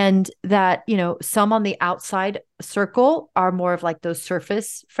 And that, some on the outside circle are more of like those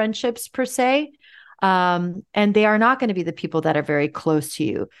surface friendships per se. And they are not going to be the people that are very close to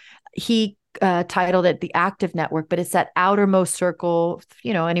you. He titled it the active network, but it's that outermost circle,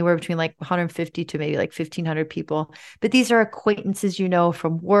 anywhere between like 150 to maybe like 1,500 people. But these are acquaintances,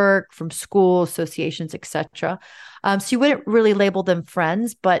 from work, from school, associations, etc. So you wouldn't really label them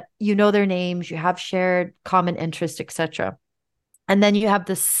friends, but their names, you have shared common interests, etc. And then you have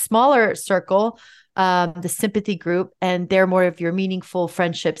the smaller circle, the sympathy group, and they're more of your meaningful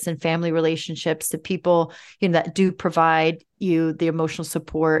friendships and family relationships, the people, that do provide you the emotional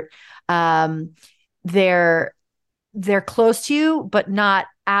support. They're close to you, but not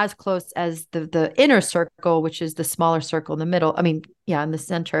as close as the inner circle, which is the smaller circle in the middle. I mean, yeah, in the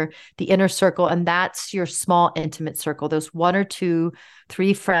center, the inner circle. And that's your small, intimate circle. Those 1 or 2,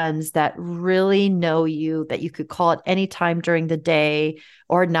 3 friends that really know you, that you could call at any time during the day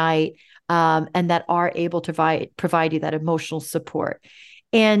or night, and that are able to provide you that emotional support.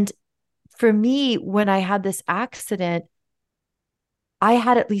 And for me, when I had this accident, I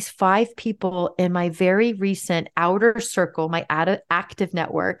had at least 5 people in my very recent outer circle, my active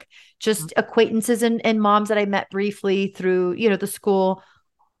network, just acquaintances and moms that I met briefly through, the school,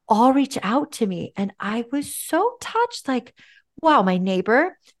 all reach out to me. And I was so touched, like, wow, my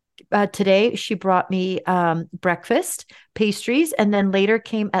neighbor, today, she brought me breakfast, pastries, and then later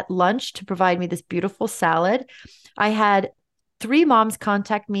came at lunch to provide me this beautiful salad. I had 3 moms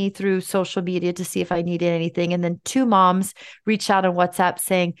contact me through social media to see if I needed anything. And then 2 moms reached out on WhatsApp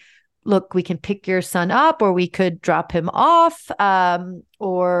saying, look, we can pick your son up, or we could drop him off,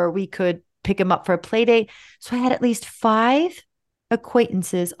 or we could pick him up for a play date. So I had at least 5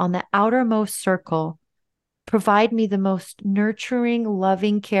 acquaintances on the outermost circle provide me the most nurturing,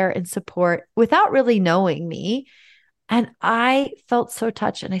 loving care and support without really knowing me. And I felt so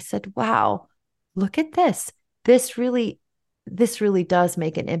touched. And I said, wow, look at this. This really does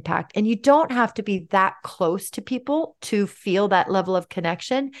make an impact. And you don't have to be that close to people to feel that level of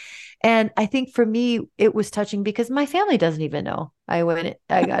connection. And I think for me, it was touching because my family doesn't even know I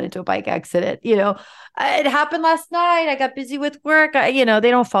got into a bike accident. It happened last night. I got busy with work. They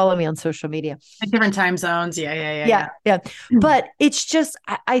don't follow me on social media. Different time zones. Yeah. But it's just,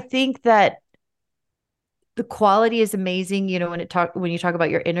 I think that the quality is amazing, when you talk about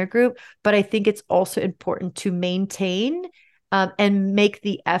your inner group, but I think it's also important to maintain and make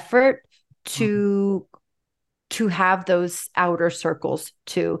the effort to have those outer circles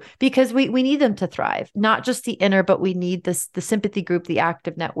too, because we need them to thrive, not just the inner, but we need the sympathy group, the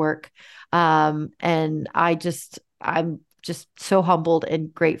active network. And I'm just so humbled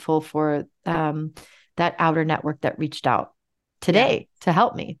and grateful for that outer network that reached out today to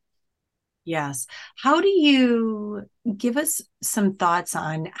help me. Yes. How do you give us some thoughts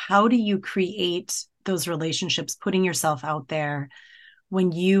on how do you create those relationships, putting yourself out there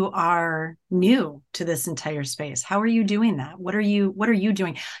when you are new to this entire space? How are you doing that? What are you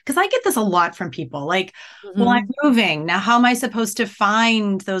doing? Because I get this a lot from people like, well, I'm moving. Now, how am I supposed to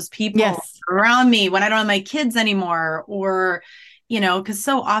find those people around me when I don't have my kids anymore? Or, because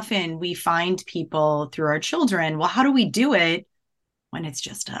so often we find people through our children. Well, how do we do it when it's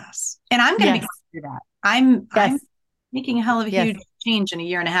just us. And I'm going to be going through that. I'm making a hell of a huge change in a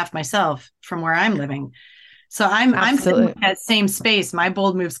year and a half myself from where I'm living. So I'm sitting in that same space. My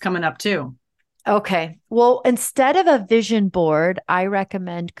bold move's coming up too. Okay. Well, instead of a vision board, I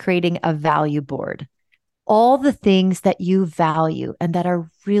recommend creating a value board. All the things that you value and that are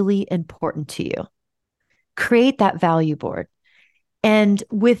really important to you. Create that value board. And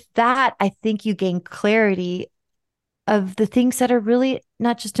with that, I think you gain clarity of the things that are really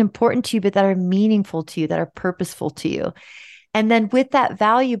not just important to you, but that are meaningful to you, that are purposeful to you. And then with that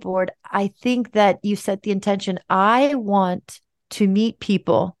value board, I think that you set the intention. I want to meet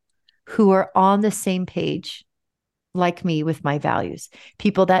people who are on the same page like me with my values,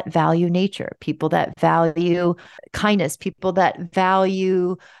 people that value nature, people that value kindness, people that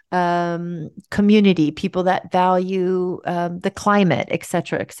value community, people that value the climate, et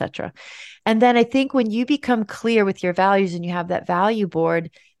cetera, et cetera. And then I think when you become clear with your values and you have that value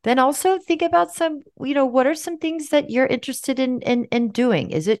board, then also think about some, what are some things that you're interested in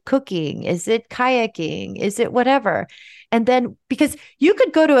doing? Is it cooking? Is it kayaking? Is it whatever? And then, because you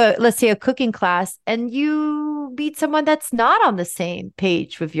could go to let's say a cooking class and you meet someone that's not on the same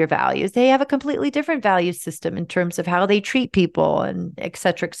page with your values. They have a completely different value system in terms of how they treat people and et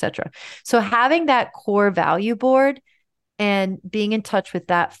cetera, et cetera. So having that core value board and being in touch with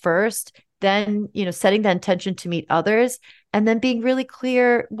that first, then, setting the intention to meet others, and then being really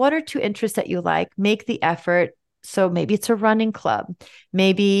clear, what are two interests that you like? Make the effort. So maybe it's a running club.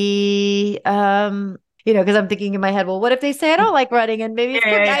 Maybe, because I'm thinking in my head, well, what if they say I don't like running, and maybe it's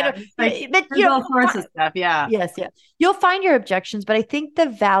cooking? I don't, there's all sorts of stuff. Yeah. Yes. Yeah. You'll find your objections, but I think the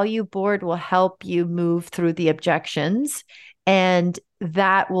value board will help you move through the objections, and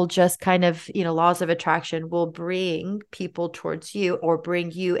that will just kind of, laws of attraction will bring people towards you, or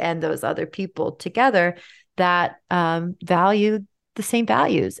bring you and those other people together that value the same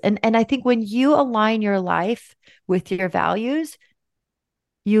values. And I think when you align your life with your values,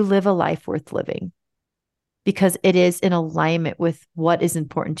 you live a life worth living, because it is in alignment with what is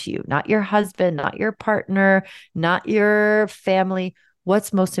important to you, not your husband, not your partner, not your family,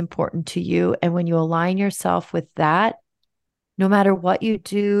 what's most important to you. And when you align yourself with that, no matter what you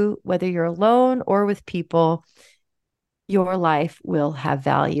do, whether you're alone or with people, your life will have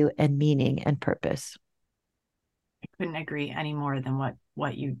value and meaning and purpose. I couldn't agree any more than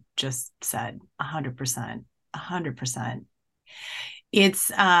what you just said. 100%. 100%.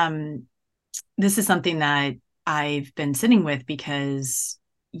 It's this is something that I've been sitting with, because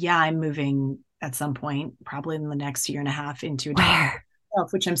I'm moving at some point, probably in the next year and a half, into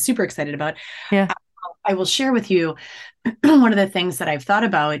which I'm super excited about. Yeah. I will share with you one of the things that I've thought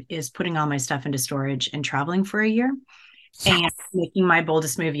about is putting all my stuff into storage and traveling for a year. Yes. And making my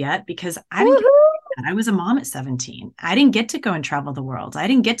boldest move yet, because I didn't I was a mom at 17. I didn't get to go and travel the world. I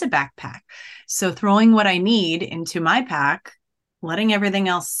didn't get to backpack. So throwing what I need into my pack, letting everything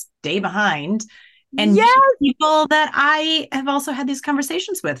else stay behind, and people that I have also had these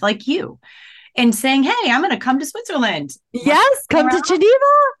conversations with, like you, and saying, hey, I'm going to come to Switzerland. Yes. Come to Geneva.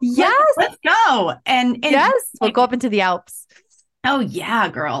 Yes. Let's go. And yes, we'll go up into the Alps. Oh yeah,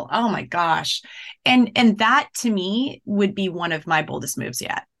 girl. Oh my gosh. And that to me would be one of my boldest moves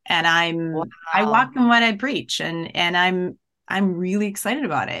yet. And I walk in what I preach, and I'm really excited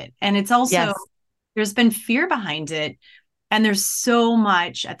about it. And it's also, there's been fear behind it. And there's so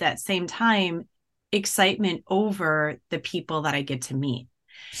much at that same time, excitement over the people that I get to meet.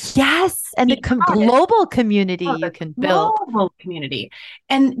 Yes. And the global community you can build. Global community.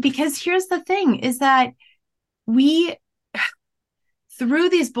 And because here's the thing is that we, through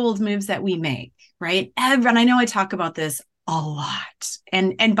these bold moves that we make, right? And I know I talk about this a lot.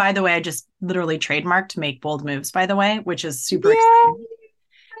 And by the way, I just literally trademarked make bold moves, by the way, which is super exciting.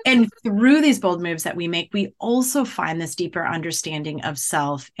 And through these bold moves that we make, we also find this deeper understanding of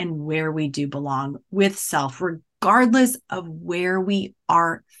self and where we do belong with self, regardless of where we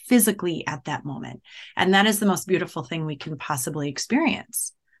are physically at that moment. And that is the most beautiful thing we can possibly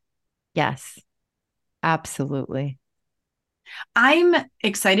experience. Yes, absolutely. I'm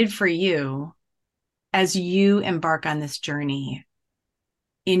excited for you as you embark on this journey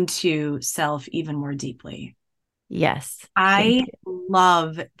into self even more deeply. Yes. I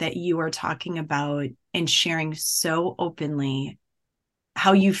love that you are talking about and sharing so openly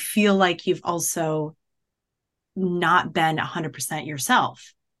how you feel like you've also not been 100%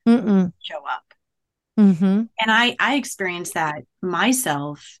 yourself. Show up. Mm-hmm. And I experienced that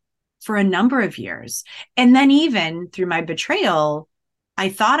myself for a number of years. And then even through my betrayal, I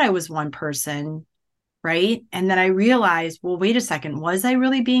thought I was one person, right? And then I realized, well, wait a second, was I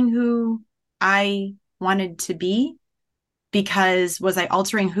really being who I wanted to be? Because was I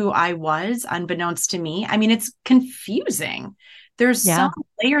altering who I was unbeknownst to me? I mean, it's confusing. There's so Yeah,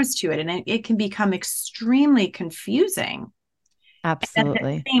 many layers to it, and it can become extremely confusing. And at the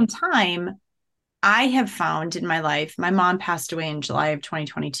absolutely. same time, I have found in my life, my mom passed away in July of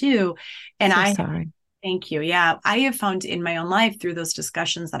 2022. And So sorry. thank you. Yeah. I have found in my own life through those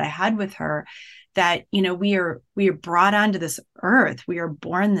discussions that I had with her that, we are brought onto this earth. We are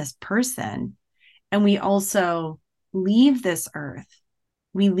born this person, and we also leave this earth.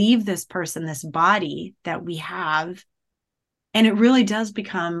 We leave this person, this body that we have, and it really does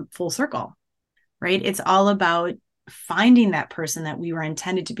become full circle, right? It's all about finding that person that we were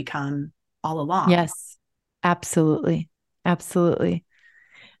intended to become all along. Yes, absolutely. Absolutely.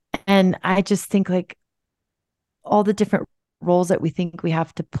 And I just think like all the different roles that we think we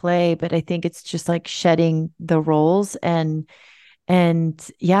have to play, but I think it's just like shedding the roles and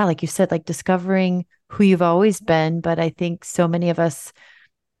yeah, like you said, like discovering who you've always been. But I think so many of us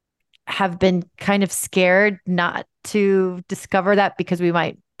have been kind of scared not to discover that because we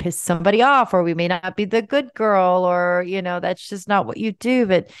might piss somebody off or we may not be the good girl or, that's just not what you do.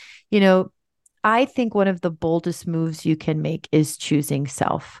 But, you know, I think one of the boldest moves you can make is choosing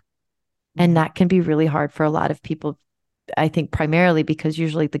self. And Yeah. that can be really hard for a lot of people. I think primarily because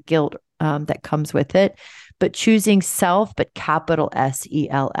usually the guilt that comes with it, but choosing self, but capital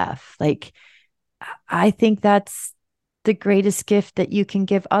SELF. Like, I think that's the greatest gift that you can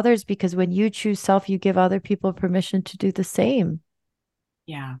give others because when you choose self, you give other people permission to do the same.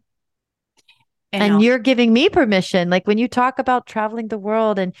 Yeah. And And you're giving me permission. Like when you talk about traveling the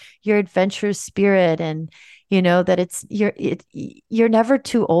world and your adventurous spirit and that you're never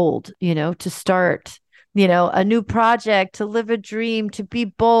too old, to start, a new project, to live a dream, to be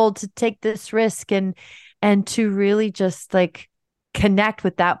bold, to take this risk and to really just like connect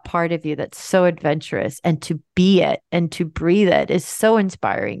with that part of you that's so adventurous and to be it and to breathe it is so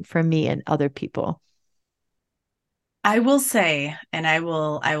inspiring for me and other people. I will say, and I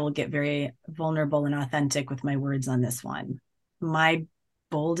will get very vulnerable and authentic with my words on this one. My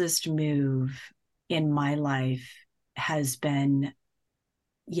boldest move in my life has been,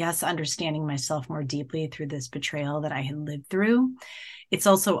 yes, understanding myself more deeply through this betrayal that I had lived through. It's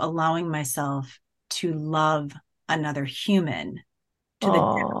also allowing myself to love another human to the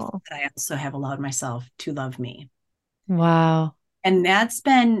depth Oh, that I also have allowed myself to love me. wow. And that's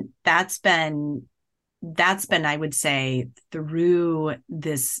been, I would say, through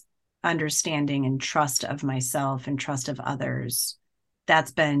this understanding and trust of myself and trust of others,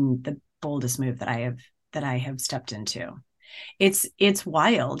 that's been the boldest move that I have stepped into. It's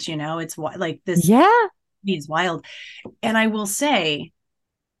wild, it's like this Yeah. is wild. And I will say,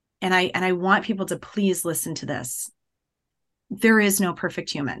 and I want people to please listen to this. There is no perfect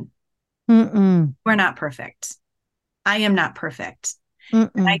human. Mm-mm. We're not perfect. I am not perfect. I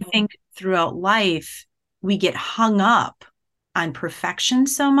Mm-mm. think throughout life, we get hung up on perfection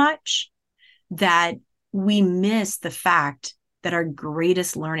so much that we miss the fact that our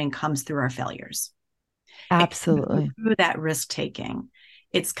greatest learning comes through our failures. It comes Absolutely. through that risk taking.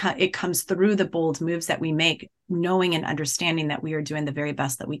 It comes through the bold moves that we make, knowing and understanding that we are doing the very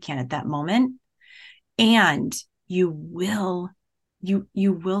best that we can at that moment. And you will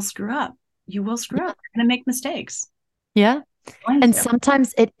screw up. You will screw up. You're going to make mistakes. Yeah. You're going And to.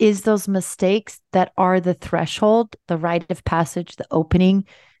 sometimes it is those mistakes that are the threshold, the rite of passage, the opening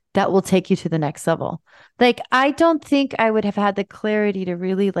that will take you to the next level. Like, I don't think I would have had the clarity to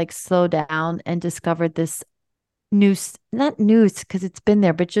really like slow down and discover this news, not news because it's been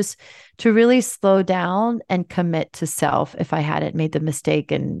there, but just to really slow down and commit to self if I hadn't made the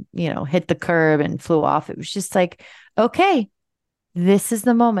mistake and, hit the curb and flew off. It was just like, okay, this is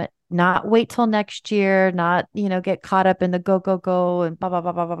the moment. Not wait till next year, not, get caught up in the go, go, go and blah, blah,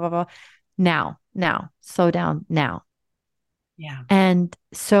 blah, blah, blah, blah, blah. Now, slow down now. Yeah. And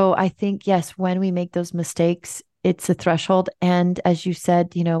so I think, yes, when we make those mistakes, it's a threshold. And as you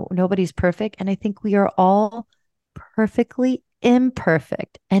said, nobody's perfect. And I think we are all perfectly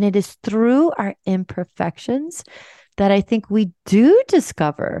imperfect. And it is through our imperfections that I think we do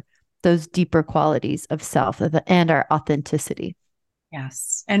discover those deeper qualities of self and our authenticity.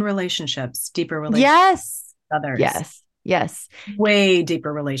 Yes. And relationships, deeper relationships Yes. with others, Yes. Yes. way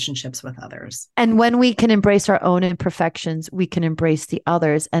deeper relationships with others. And when we can embrace our own imperfections, we can embrace the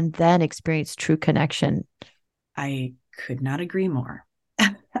others and then experience true connection. I could not agree more.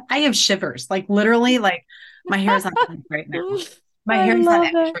 I have shivers, like literally, like my hair is on edge right now. My I hair is on love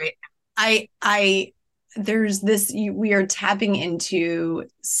edge it. right now. There's this, we are tapping into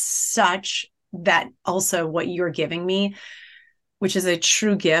such that also what you're giving me. which is a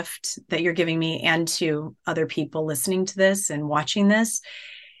true gift that you're giving me and to other people listening to this and watching this,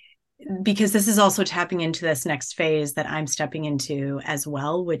 because this is also tapping into this next phase that I'm stepping into as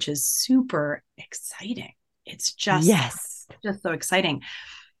well, which is super exciting. It's just so exciting.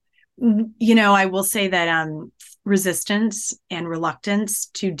 I will say that resistance and reluctance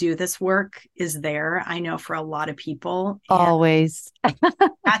to do this work is there. I know for a lot of people. Always.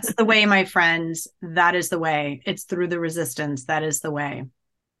 That's the way, my friends. That is the way. It's through the resistance. That is the way.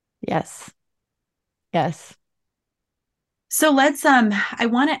 Yes. Yes. So let's I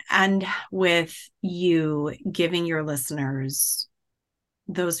want to end with you giving your listeners,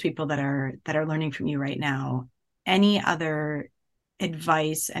 those people that are learning from you right now, any other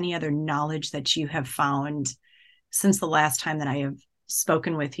advice, any other knowledge that you have found since the last time that I have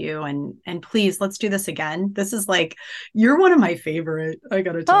spoken with you. And please, let's do this again. This is like, you're one of my favorite, I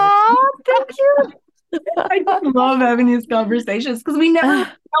gotta tell you. Oh, thank you. I love having these conversations because we never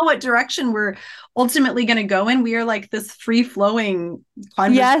know what direction we're ultimately going to go in. We are like this free flowing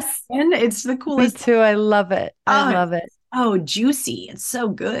conversation. Yes. It's the coolest. Me too. I love it. I love it. Oh, juicy. It's so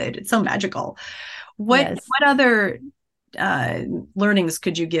good. It's so magical. What other learnings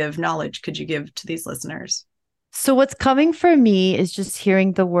could you give, knowledge could you give to these listeners? So what's coming for me is just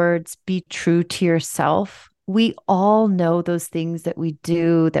hearing the words, be true to yourself. We all know those things that we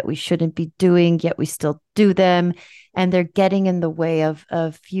do that we shouldn't be doing, yet we still do them. And they're getting in the way of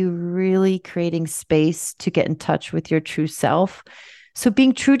you really creating space to get in touch with your true self. So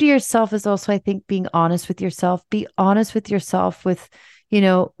being true to yourself is also, I think, being honest with yourself. Be honest with yourself with,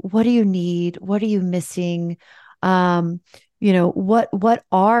 what do you need? What are you missing? What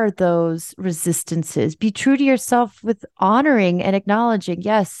are those resistances? Be true to yourself with honoring and acknowledging,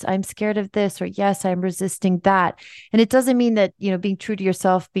 yes, I'm scared of this, or yes, I'm resisting that. And it doesn't mean that, being true to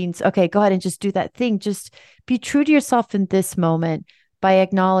yourself means, okay, go ahead and just do that thing. Just be true to yourself in this moment by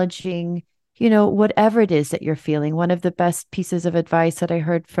acknowledging, whatever it is that you're feeling. One of the best pieces of advice that I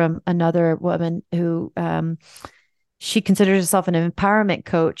heard from another woman who, she considers herself an empowerment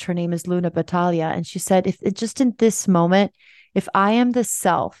coach. Her name is Luna Battaglia. And she said, if just in this moment, if I am the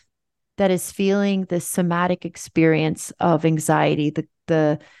self that is feeling this somatic experience of anxiety,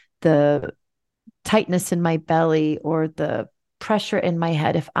 the tightness in my belly or the pressure in my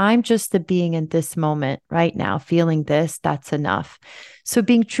head, if I'm just the being in this moment right now, feeling this, that's enough. So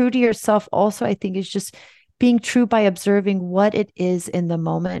being true to yourself also, I think, is just being true by observing what it is in the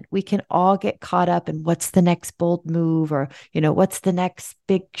moment. We can all get caught up in what's the next bold move, or, what's the next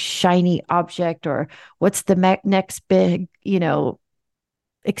big shiny object, or what's the next big,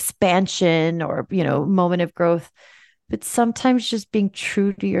 expansion or, moment of growth. But sometimes just being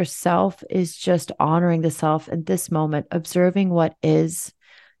true to yourself is just honoring the self in this moment, observing what is,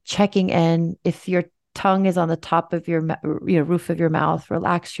 checking in. If your tongue is on the top of your roof of your mouth,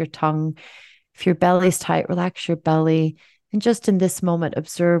 relax your tongue. If your belly's tight, relax your belly. And just in this moment,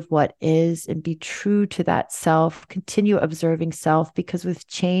 observe what is and be true to that self. Continue observing self, because with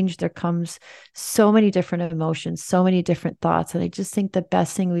change, there comes so many different emotions, so many different thoughts. And I just think the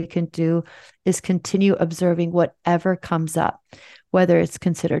best thing we can do is continue observing whatever comes up, whether it's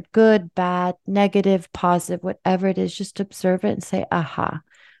considered good, bad, negative, positive, whatever it is, just observe it and say, aha,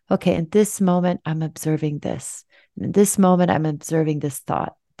 okay, in this moment, I'm observing this. And in this moment, I'm observing this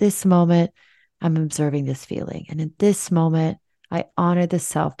thought. This moment, I'm observing this feeling. And in this moment, I honor the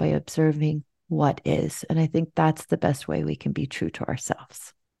self by observing what is. And I think that's the best way we can be true to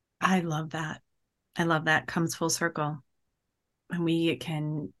ourselves. I love that. I love that. Comes full circle. And we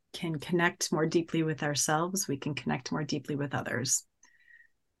can connect more deeply with ourselves. We can connect more deeply with others.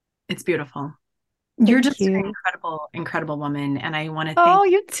 It's beautiful. You're just an incredible, incredible woman. And I want to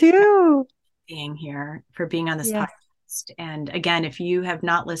thank you too for being here, for being on this podcast. And again, if you have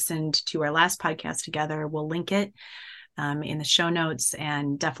not listened to our last podcast together, we'll link it in the show notes,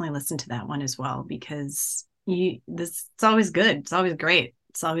 and definitely listen to that one as well, because it's always good. It's always great.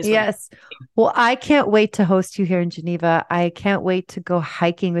 It's always yes. Well, I can't wait to host you here in Geneva. I can't wait to go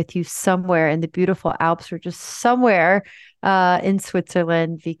hiking with you somewhere in the beautiful Alps, or just somewhere in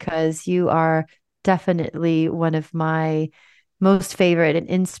Switzerland, because you are definitely one of my most favorite and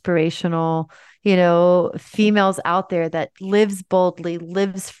inspirational, females out there that lives boldly,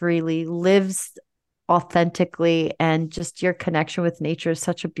 lives freely, lives authentically, and just your connection with nature is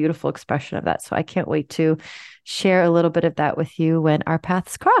such a beautiful expression of that. So I can't wait to share a little bit of that with you when our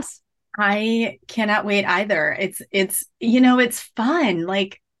paths cross. I cannot wait either. It's fun.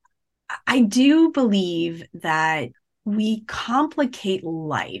 Like, I do believe that we complicate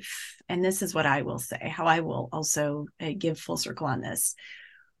life. And this is what I will say, how I will also give full circle on this.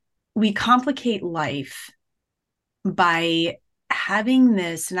 We complicate life by having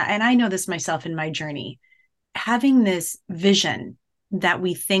this, and I know this myself in my journey, having this vision that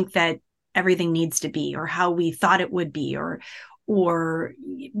we think that everything needs to be, or how we thought it would be, or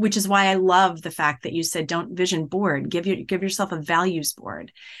which is why I love the fact that you said, don't vision board, give yourself a values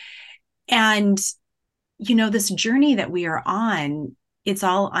board. And, this journey that we are on, it's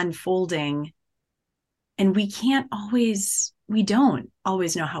all unfolding, and we don't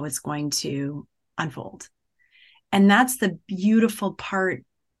always know how it's going to unfold. And that's the beautiful part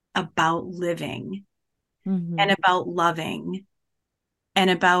about living and about loving and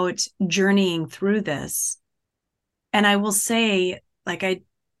about journeying through this. And I will say, like I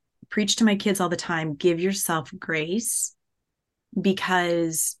preach to my kids all the time, give yourself grace,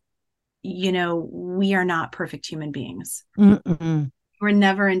 because, we are not perfect human beings. Mm-mm. We're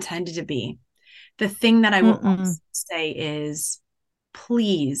never intended to be. The thing that I will also say is,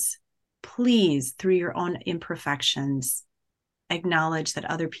 please, through your own imperfections, acknowledge that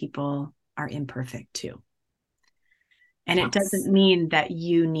other people are imperfect too. And it doesn't mean that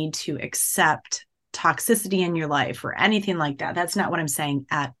you need to accept toxicity in your life or anything like that. That's not what I'm saying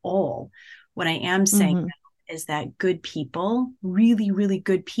at all. What I am saying is that good people, really, really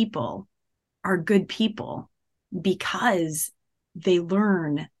good people, are good people because they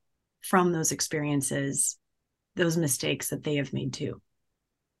learn from those experiences, those mistakes that they have made too.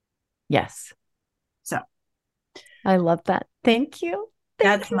 Yes. So I love that. Thank you.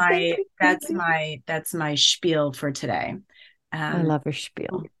 That's my spiel for today. I love your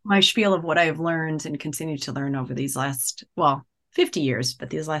spiel. My spiel of what I've learned and continue to learn over these last, 50 years,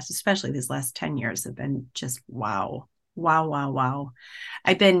 but especially these last 10 years have been just wow.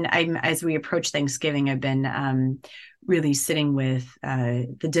 As we approach Thanksgiving, I've been really sitting with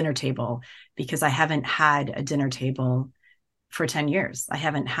the dinner table, because I haven't had a dinner table for 10 years. I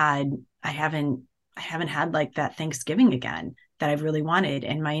haven't had like that Thanksgiving again that I've really wanted.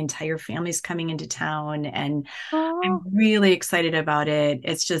 And my entire family's coming into town, and I'm really excited about it.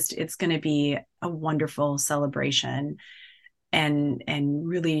 It's going to be a wonderful celebration, and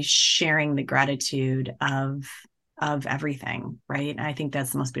really sharing the gratitude of everything. Right. And I think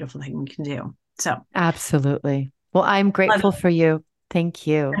that's the most beautiful thing we can do. So absolutely. Well, I'm grateful for you. Thank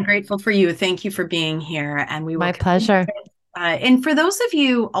you. I'm grateful for you. Thank you for being here. And we will. My pleasure. And for those of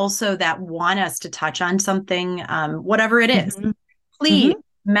you also that want us to touch on something, whatever it is, please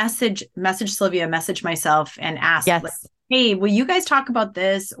message Sylvia, message myself, and ask, hey, will you guys talk about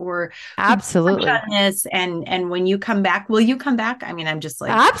this, or absolutely on this? And when you come back, will you come back? I mean, I'm just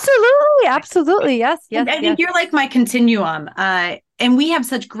like, absolutely. Yes. I think you're like my continuum. And we have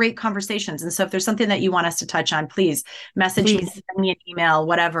such great conversations. And so if there's something that you want us to touch on, please message me, send me an email,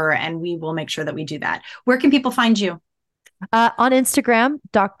 whatever, and we will make sure that we do that. Where can people find you? On Instagram,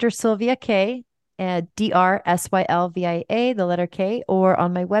 Dr. Sylvia K, DrSylvia, the letter K, or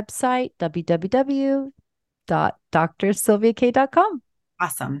on my website, www.drsylviak.com.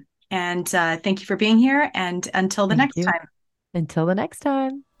 Awesome. And thank you for being here. And until the next time. Until the next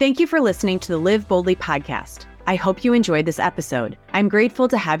time. Thank you for listening to the Live Boldly podcast. I hope you enjoyed this episode. I'm grateful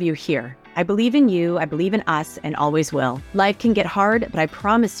to have you here. I believe in you, I believe in us, and always will. Life can get hard, but I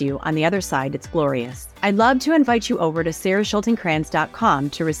promise you, on the other side, it's glorious. I'd love to invite you over to sarahschultenkranz.com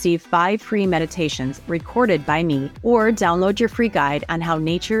to receive 5 free meditations recorded by me, or download your free guide on how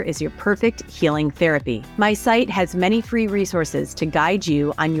nature is your perfect healing therapy. My site has many free resources to guide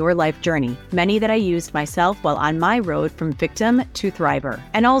you on your life journey, many that I used myself while on my road from victim to thriver.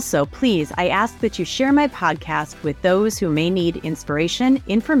 And also, please, I ask that you share my podcast with those who may need inspiration,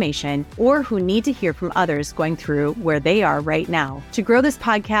 information, or who need to hear from others going through where they are right now. To grow this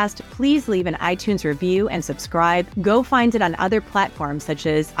podcast, please leave an iTunes review and subscribe. Go find it on other platforms such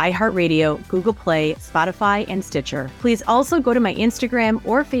as iHeartRadio, Google Play, Spotify, and Stitcher. Please also go to my Instagram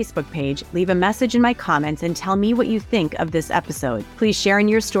or Facebook page, leave a message in my comments, and tell me what you think of this episode. Please share in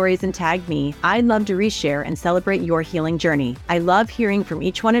your stories and tag me. I'd love to reshare and celebrate your healing journey. I love hearing from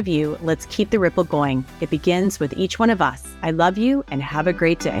each one of you. Let's keep the ripple going. It begins with each one of us. I love you and have a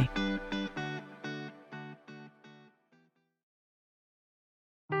great day.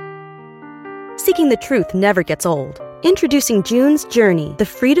 Seeking the truth never gets old. Introducing June's Journey, the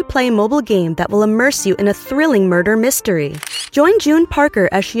free-to-play mobile game that will immerse you in a thrilling murder mystery. Join June Parker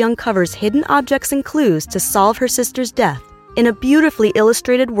as she uncovers hidden objects and clues to solve her sister's death in a beautifully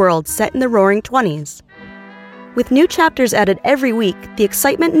illustrated world set in the Roaring '20s. With new chapters added every week, the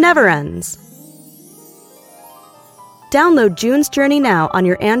excitement never ends. Download June's Journey now on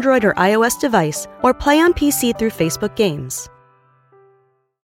your Android or iOS device, or play on PC through Facebook Games.